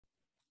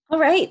All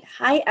right.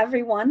 Hi,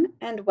 everyone,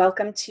 and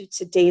welcome to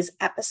today's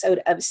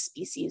episode of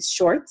Species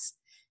Shorts.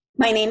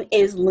 My name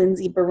is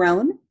Lindsay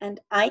Barone, and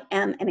I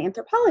am an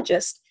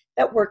anthropologist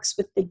that works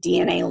with the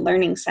DNA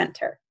Learning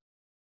Center.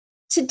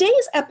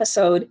 Today's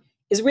episode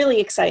is really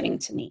exciting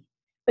to me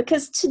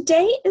because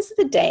today is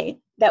the day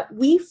that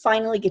we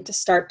finally get to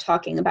start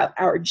talking about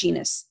our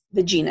genus,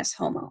 the genus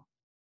Homo.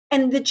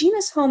 And the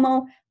genus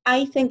Homo,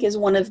 I think, is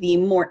one of the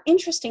more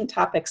interesting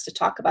topics to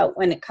talk about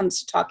when it comes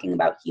to talking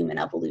about human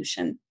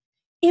evolution.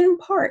 In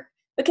part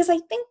because I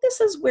think this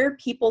is where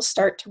people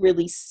start to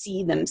really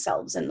see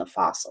themselves in the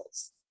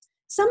fossils.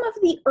 Some of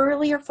the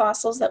earlier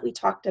fossils that we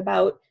talked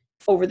about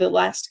over the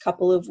last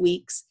couple of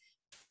weeks,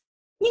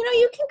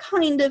 you can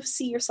kind of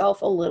see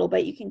yourself a little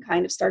bit. You can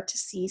kind of start to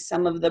see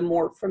some of the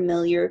more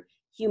familiar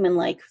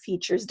human-like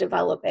features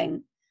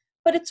developing.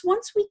 But it's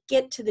once we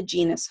get to the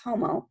genus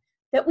Homo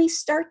that we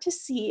start to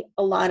see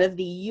a lot of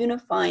the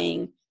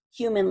unifying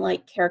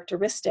human-like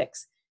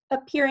characteristics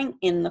appearing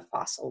in the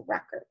fossil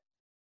record.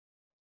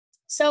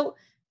 So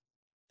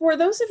for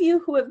those of you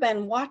who have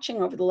been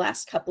watching over the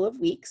last couple of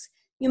weeks,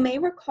 you may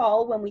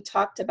recall when we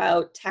talked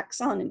about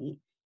taxonomy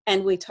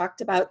and we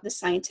talked about the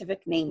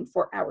scientific name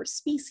for our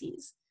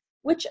species,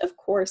 which of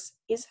course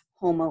is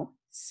Homo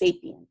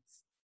sapiens.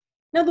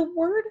 Now the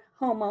word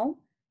Homo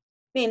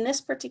in this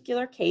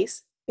particular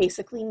case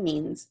basically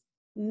means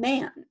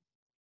man.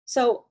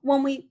 So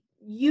when we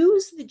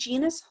use the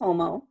genus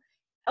Homo,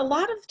 a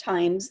lot of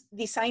times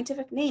the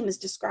scientific name is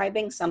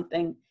describing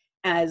something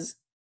as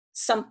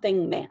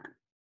something man.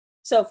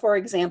 So for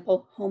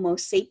example, Homo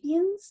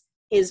sapiens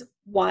is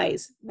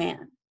wise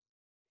man.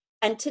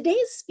 And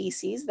today's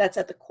species that's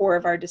at the core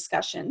of our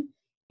discussion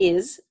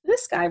is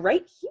this guy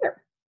right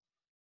here.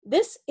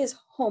 This is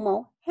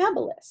Homo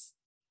habilis.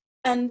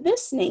 And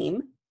this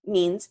name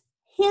means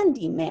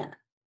handyman.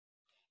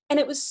 And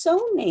it was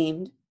so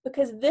named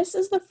because this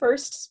is the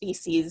first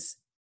species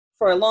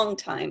for a long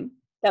time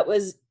that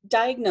was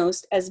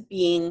diagnosed as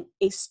being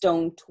a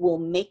stone tool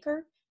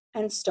maker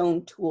and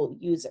stone tool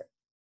user.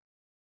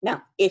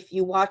 Now, if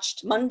you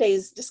watched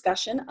Monday's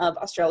discussion of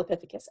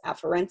Australopithecus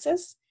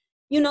afarensis,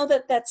 you know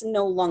that that's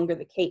no longer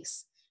the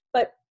case.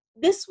 But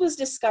this was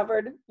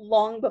discovered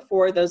long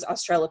before those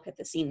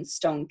Australopithecine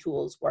stone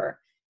tools were.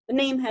 The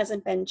name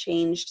hasn't been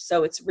changed,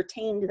 so it's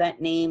retained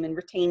that name and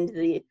retained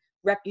the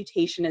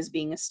reputation as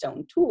being a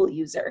stone tool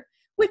user,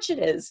 which it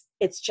is.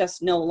 It's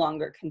just no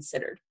longer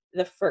considered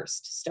the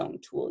first stone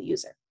tool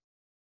user.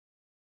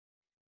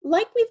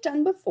 Like we've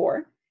done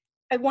before,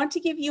 I want to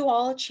give you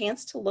all a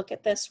chance to look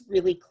at this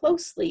really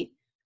closely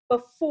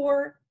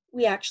before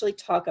we actually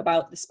talk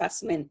about the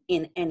specimen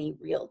in any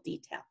real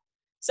detail.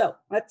 So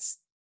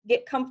let's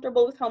get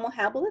comfortable with Homo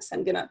habilis.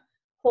 I'm going to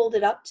hold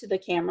it up to the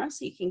camera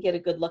so you can get a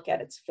good look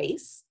at its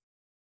face.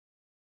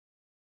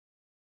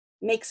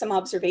 Make some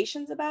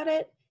observations about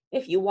it.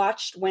 If you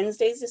watched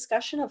Wednesday's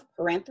discussion of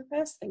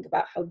Paranthropus, think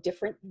about how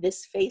different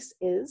this face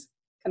is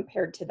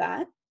compared to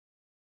that.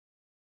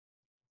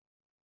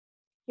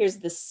 Here's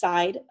the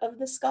side of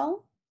the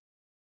skull.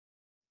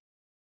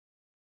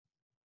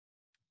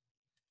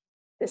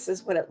 This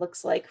is what it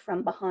looks like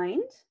from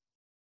behind.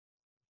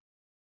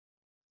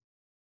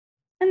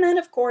 And then,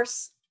 of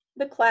course,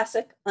 the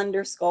classic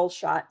underskull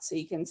shot so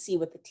you can see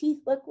what the teeth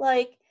look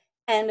like.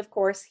 And of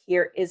course,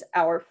 here is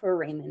our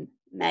foramen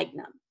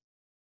magnum.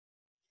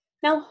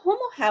 Now, Homo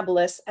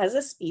habilis as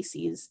a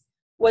species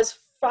was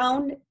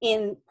found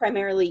in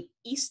primarily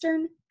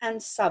Eastern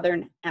and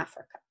Southern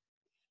Africa.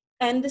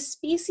 And the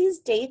species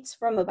dates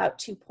from about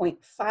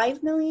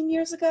 2.5 million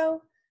years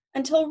ago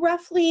until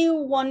roughly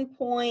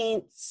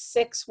 1.6,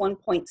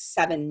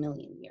 1.7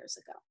 million years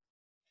ago.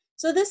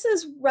 So this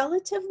is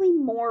relatively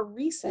more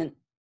recent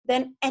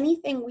than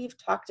anything we've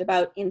talked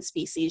about in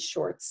species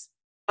shorts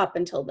up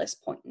until this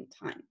point in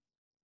time.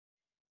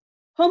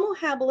 Homo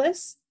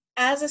habilis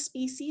as a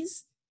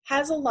species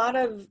has a lot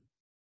of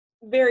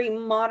very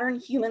modern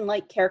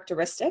human-like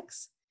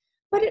characteristics,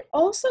 but it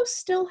also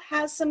still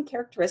has some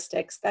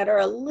characteristics that are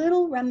a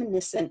little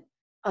reminiscent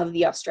of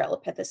the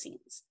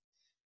Australopithecines.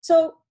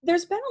 So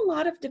there's been a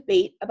lot of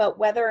debate about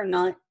whether or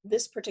not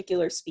this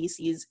particular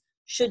species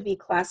should be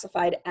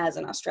classified as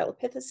an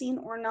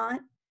Australopithecine or not.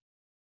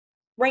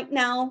 Right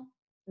now,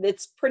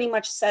 it's pretty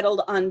much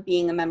settled on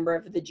being a member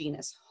of the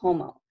genus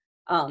Homo.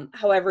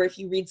 However, if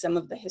you read some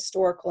of the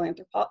historical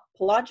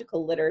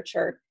anthropological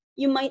literature,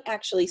 you might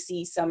actually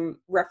see some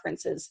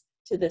references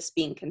to this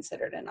being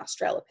considered an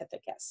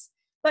Australopithecus.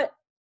 But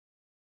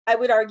I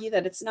would argue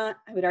that it's not.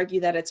 I would argue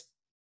that it's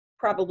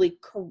probably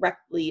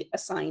correctly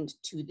assigned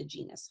to the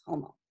genus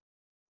Homo.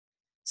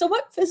 So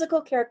what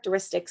physical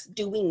characteristics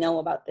do we know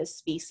about this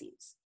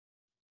species?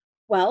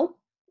 Well,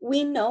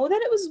 we know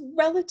that it was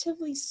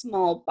relatively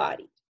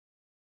small-bodied.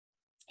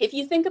 If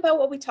you think about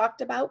what we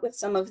talked about with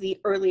some of the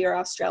earlier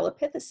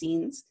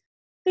Australopithecines,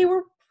 they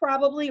were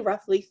probably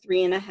roughly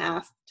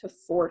 3.5 to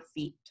 4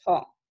 feet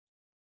tall.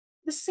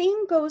 The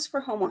same goes for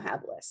Homo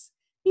habilis.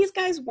 These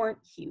guys weren't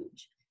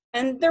huge,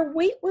 and their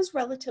weight was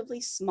relatively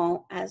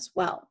small as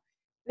well.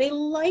 They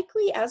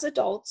likely, as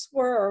adults,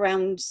 were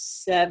around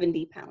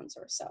 70 pounds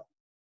or so,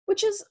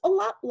 which is a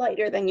lot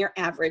lighter than your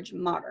average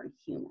modern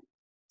human.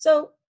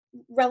 So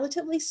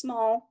relatively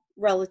small,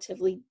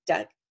 relatively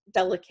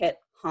delicate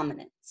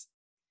hominins.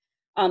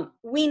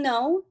 We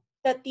know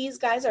that these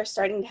guys are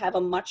starting to have a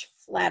much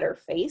flatter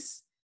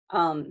face.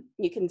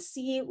 You can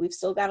see we've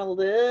still got a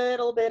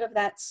little bit of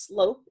that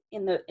slope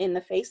in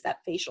the face,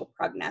 that facial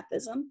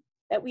prognathism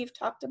that we've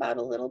talked about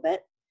a little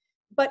bit,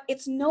 but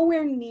it's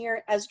nowhere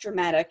near as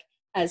dramatic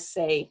as,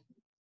 say,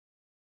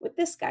 with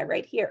this guy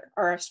right here,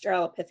 our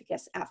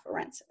Australopithecus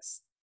afarensis.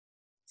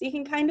 So you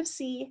can kind of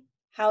see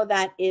how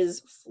that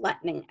is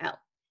flattening out.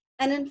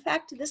 And in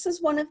fact, this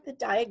is one of the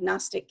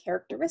diagnostic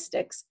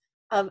characteristics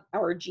of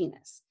our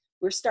genus.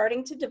 We're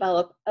starting to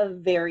develop a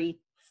very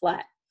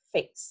flat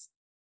face.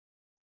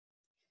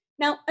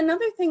 Now,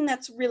 another thing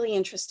that's really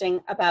interesting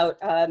about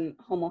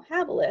Homo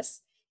habilis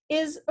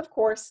is, of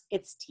course,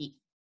 its teeth.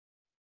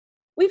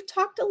 We've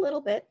talked a little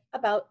bit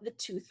about the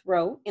tooth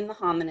row in the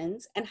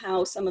hominins and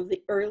how some of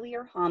the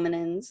earlier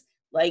hominins,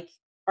 like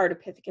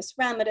Ardipithecus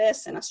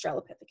ramidus and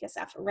Australopithecus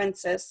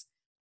afarensis,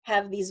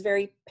 have these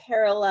very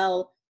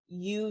parallel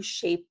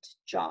U-shaped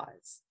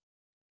jaws.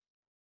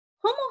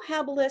 Homo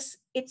habilis,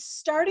 it's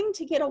starting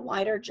to get a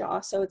wider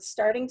jaw, so it's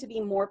starting to be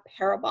more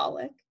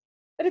parabolic,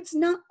 but it's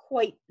not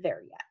quite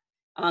there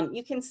yet.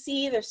 You can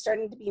see there's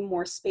starting to be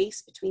more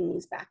space between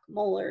these back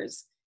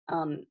molars.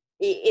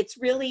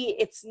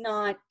 It's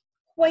not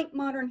quite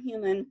modern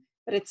human,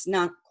 but it's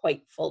not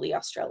quite fully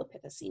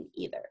Australopithecine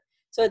either.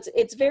 So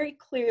it's very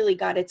clearly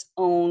got its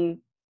own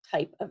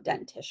type of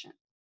dentition.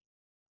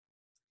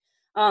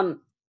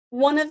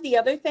 One of the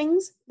other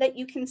things that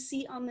you can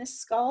see on this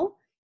skull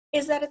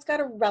is that it's got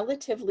a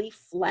relatively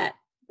flat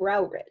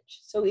brow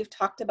ridge. So we've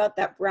talked about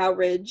that brow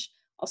ridge,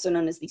 also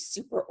known as the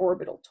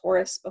supraorbital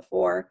torus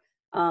before.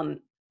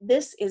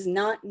 This is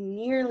not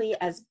nearly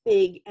as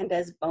big and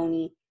as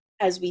bony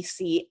as we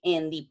see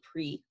in the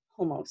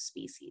pre-Homo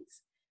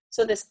species.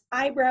 So this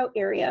eyebrow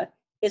area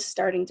is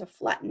starting to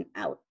flatten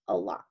out a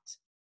lot.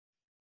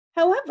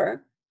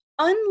 However,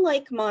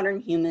 unlike modern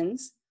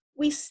humans,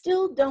 we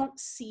still don't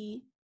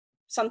see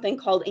something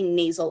called a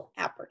nasal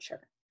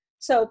aperture.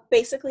 So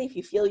basically, if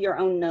you feel your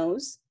own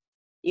nose,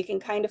 you can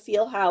kind of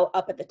feel how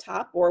up at the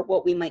top, or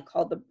what we might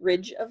call the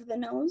bridge of the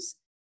nose,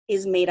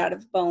 is made out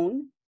of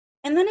bone.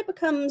 And then it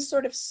becomes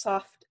sort of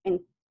soft and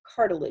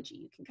cartilagey.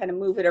 You can kind of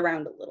move it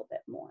around a little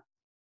bit more.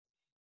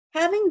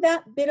 Having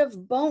that bit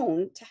of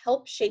bone to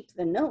help shape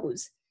the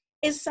nose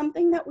is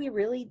something that we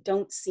really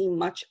don't see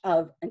much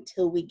of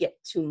until we get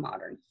to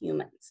modern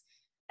humans.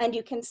 And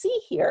you can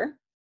see here,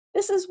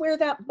 this is where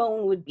that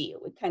bone would be.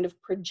 It would kind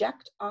of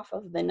project off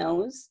of the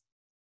nose,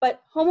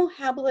 but Homo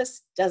habilis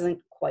doesn't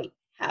quite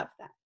have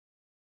that.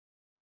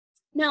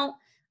 Now,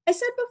 I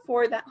said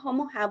before that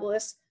Homo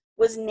habilis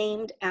was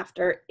named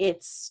after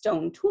its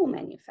stone tool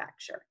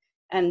manufacturer,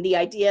 and the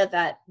idea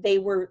that they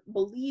were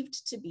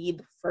believed to be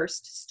the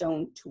first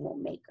stone tool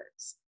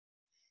makers.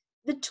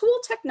 The tool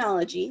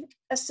technology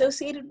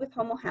associated with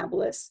Homo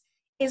habilis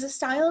is a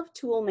style of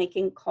tool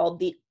making called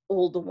the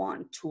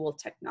Oldowan tool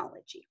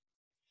technology.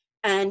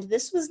 And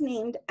this was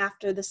named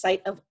after the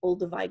site of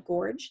Olduvai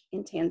Gorge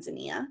in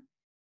Tanzania.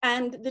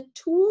 And the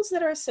tools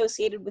that are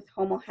associated with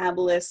Homo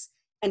habilis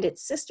and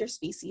its sister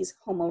species,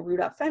 Homo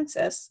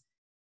rudolfensis,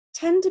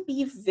 tend to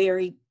be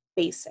very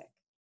basic,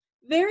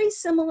 very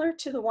similar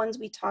to the ones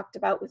we talked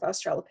about with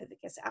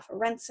Australopithecus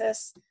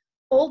afarensis.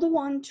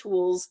 Oldowan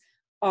tools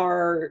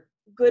are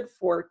good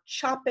for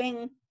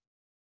chopping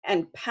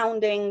and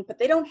pounding, but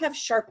they don't have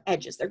sharp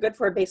edges. They're good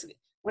for basically,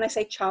 when I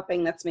say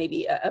chopping, that's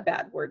maybe a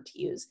bad word to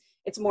use.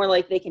 It's more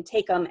like they can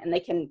take them and they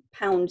can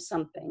pound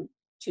something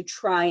to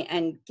try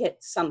and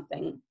get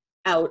something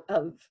out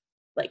of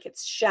like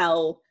its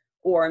shell,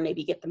 or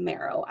maybe get the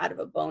marrow out of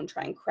a bone,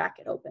 try and crack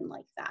it open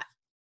like that.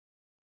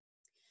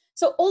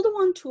 So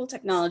Oldowan tool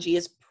technology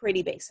is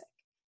pretty basic,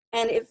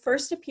 and it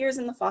first appears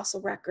in the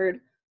fossil record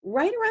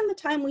right around the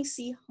time we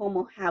see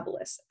Homo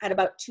habilis at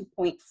about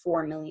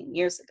 2.4 million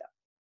years ago.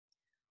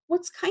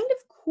 What's kind of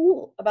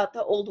cool about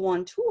the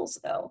Oldowan tools,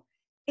 though,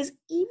 is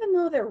even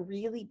though they're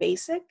really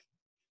basic,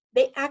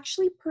 they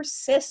actually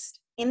persist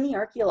in the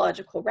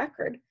archaeological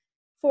record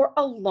for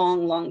a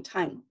long, long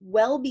time,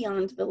 well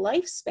beyond the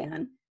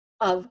lifespan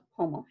of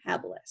Homo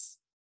habilis.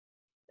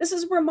 This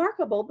is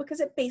remarkable because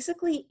it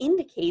basically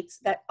indicates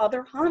that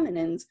other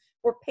hominins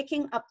were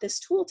picking up this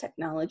tool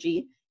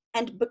technology,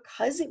 and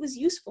because it was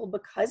useful,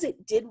 because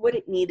it did what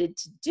it needed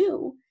to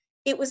do,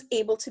 it was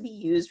able to be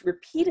used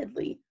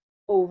repeatedly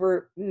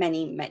over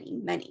many, many,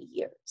 many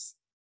years.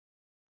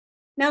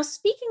 Now,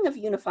 speaking of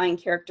unifying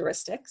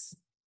characteristics,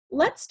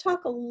 let's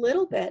talk a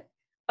little bit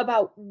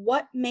about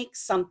what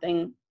makes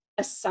something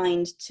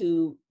assigned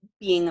to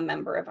being a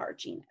member of our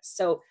genus.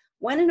 So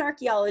when an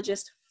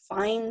archaeologist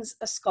finds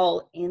a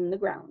skull in the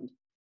ground,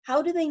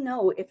 how do they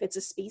know if it's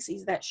a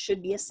species that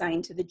should be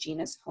assigned to the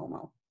genus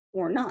Homo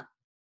or not?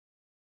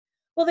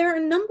 Well, there are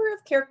a number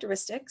of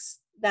characteristics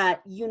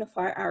that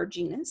unify our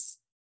genus.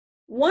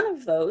 One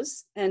of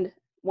those, and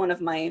one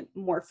of my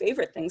more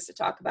favorite things to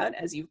talk about,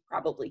 as you've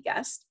probably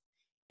guessed,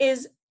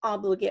 is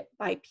obligate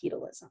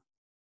bipedalism.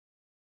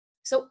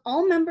 So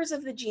all members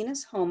of the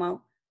genus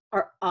Homo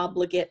are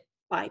obligate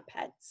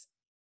bipeds.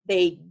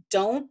 They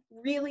don't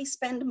really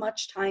spend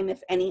much time,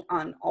 if any,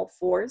 on all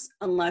fours,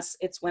 unless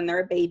it's when they're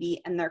a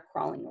baby and they're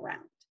crawling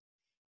around.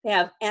 They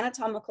have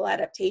anatomical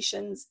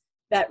adaptations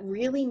that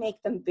really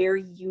make them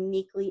very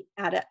uniquely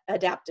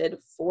adapted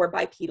for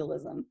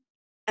bipedalism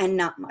and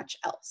not much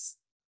else.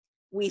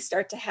 We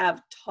start to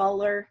have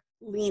taller,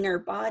 leaner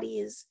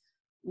bodies,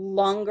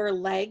 longer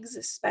legs,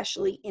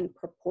 especially in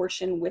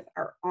proportion with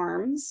our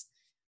arms.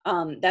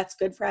 That's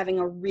good for having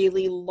a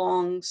really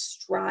long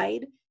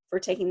stride, for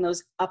taking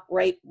those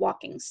upright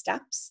walking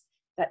steps.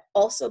 That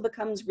also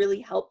becomes really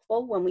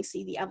helpful when we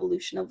see the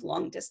evolution of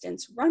long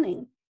distance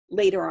running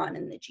later on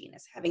in the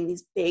genus. Having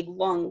these big,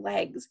 long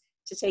legs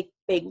to take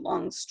big,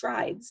 long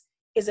strides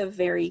is a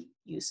very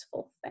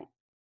useful thing.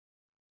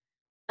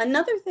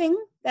 Another thing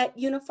that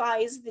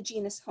unifies the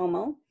genus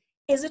Homo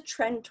is a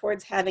trend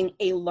towards having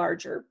a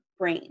larger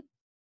brain.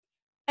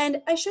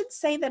 And I should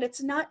say that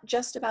it's not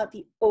just about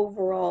the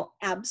overall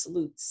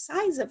absolute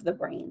size of the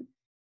brain,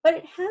 but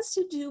it has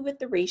to do with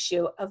the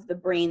ratio of the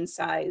brain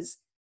size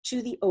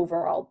to the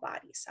overall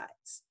body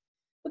size.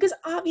 Because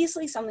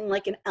obviously something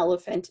like an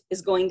elephant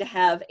is going to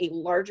have a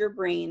larger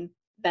brain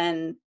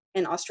than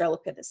an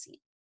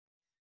Australopithecine.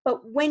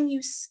 But when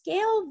you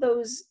scale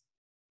those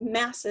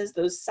masses,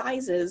 those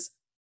sizes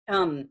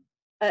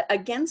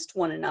against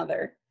one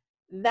another,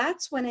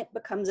 that's when it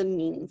becomes a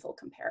meaningful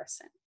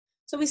comparison.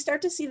 So we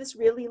start to see this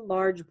really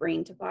large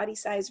brain to body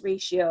size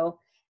ratio,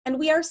 and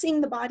we are seeing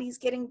the bodies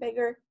getting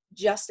bigger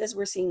just as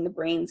we're seeing the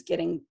brains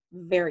getting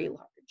very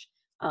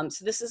large.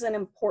 So this is an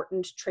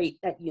important trait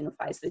that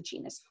unifies the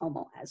genus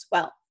Homo as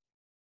well.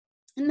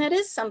 And that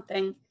is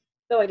something,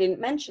 though I didn't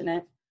mention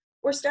it,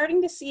 we're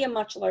starting to see a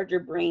much larger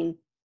brain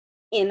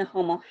in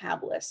Homo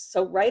habilis.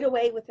 So right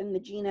away within the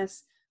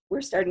genus,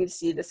 we're starting to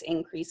see this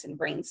increase in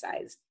brain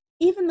size,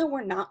 even though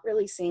we're not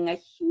really seeing a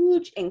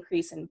huge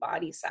increase in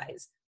body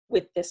size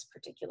with this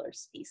particular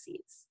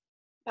species.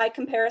 By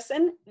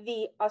comparison,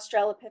 the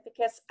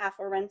Australopithecus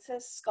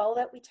afarensis skull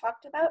that we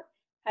talked about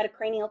had a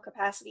cranial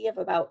capacity of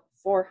about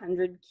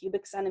 400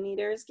 cubic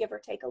centimeters, give or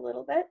take a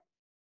little bit.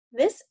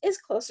 This is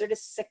closer to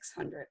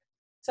 600.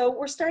 So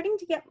we're starting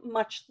to get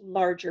much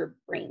larger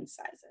brain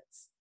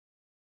sizes.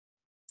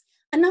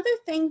 Another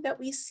thing that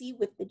we see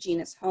with the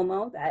genus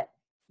Homo that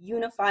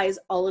unifies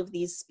all of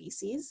these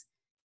species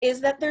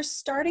is that they're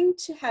starting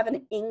to have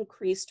an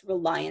increased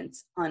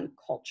reliance on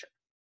culture.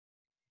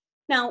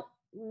 Now,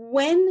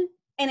 when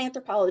an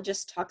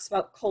anthropologist talks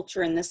about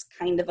culture in this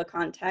kind of a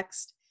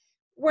context,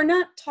 we're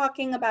not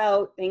talking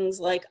about things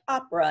like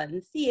opera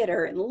and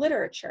theater and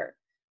literature.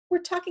 We're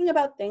talking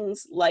about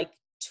things like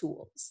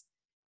tools.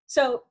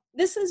 So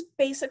this is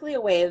basically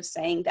a way of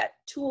saying that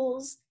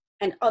tools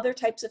and other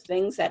types of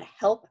things that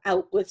help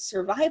out with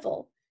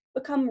survival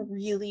become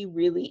really,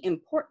 really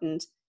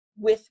important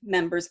with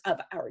members of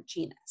our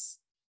genus.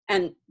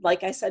 And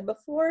like I said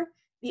before,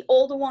 the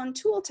Oldowan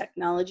tool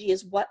technology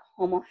is what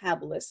Homo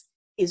habilis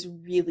is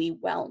really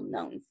well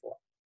known for.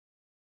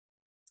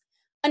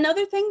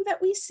 Another thing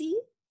that we see,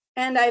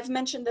 and I've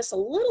mentioned this a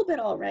little bit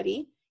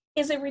already,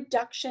 is a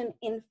reduction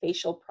in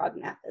facial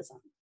prognathism.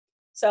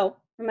 So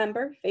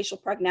remember, facial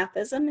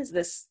prognathism is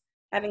this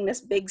having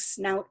this big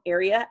snout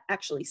area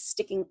actually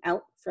sticking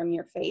out from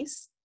your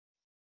face.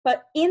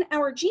 But in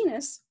our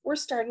genus, we're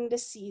starting to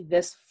see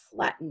this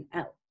flatten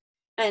out.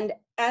 And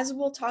as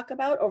we'll talk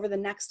about over the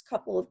next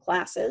couple of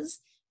classes,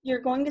 you're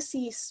going to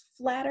see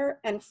flatter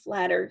and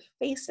flatter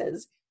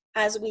faces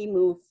as we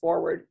move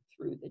forward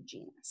through the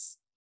genus.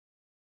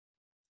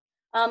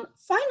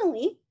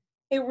 Finally,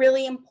 a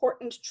really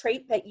important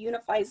trait that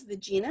unifies the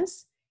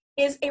genus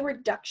is a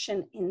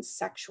reduction in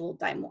sexual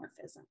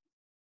dimorphism.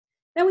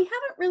 Now, we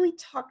haven't really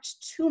talked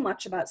too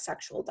much about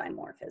sexual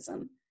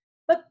dimorphism,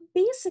 but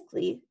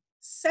basically,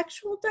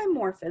 sexual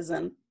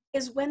dimorphism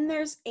is when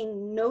there's a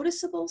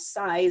noticeable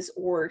size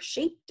or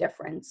shape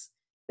difference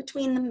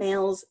between the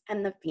males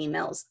and the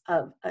females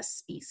of a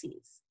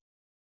species.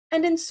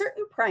 And in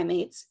certain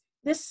primates,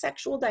 this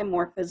sexual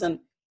dimorphism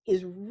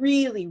is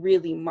really,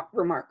 really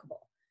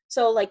remarkable.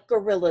 So like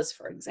gorillas,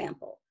 for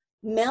example,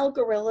 male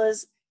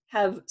gorillas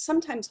have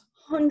sometimes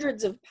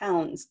hundreds of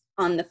pounds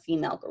on the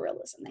female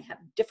gorillas, and they have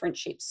different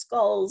shaped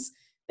skulls.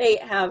 They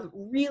have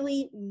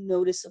really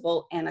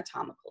noticeable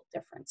anatomical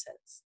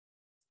differences.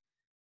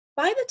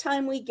 By the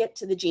time we get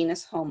to the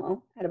genus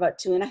Homo, at about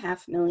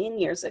 2.5 million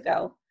years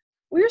ago,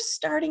 we're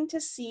starting to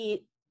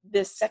see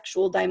this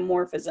sexual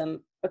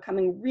dimorphism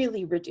becoming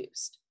really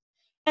reduced.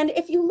 And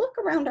if you look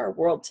around our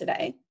world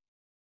today,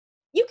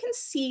 you can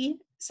see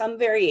some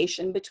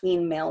variation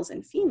between males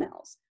and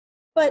females,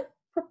 but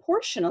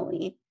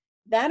proportionally,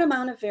 that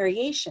amount of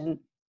variation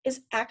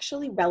is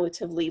actually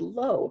relatively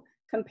low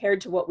compared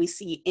to what we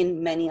see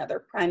in many other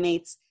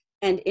primates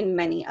and in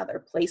many other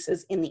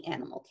places in the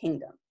animal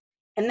kingdom.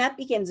 And that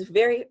begins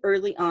very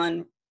early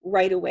on,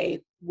 right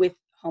away with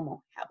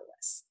Homo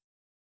habilis.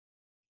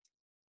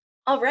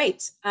 All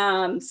right,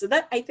 so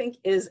that I think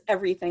is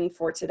everything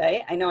for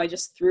today. I know I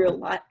just threw a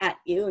lot at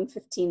you in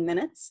 15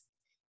 minutes.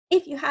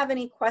 If you have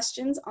any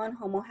questions on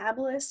Homo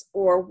habilis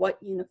or what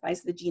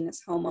unifies the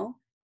genus Homo,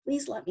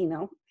 please let me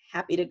know.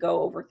 Happy to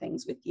go over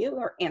things with you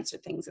or answer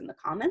things in the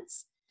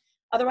comments.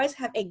 Otherwise,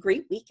 have a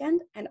great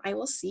weekend, and I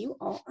will see you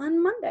all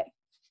on Monday.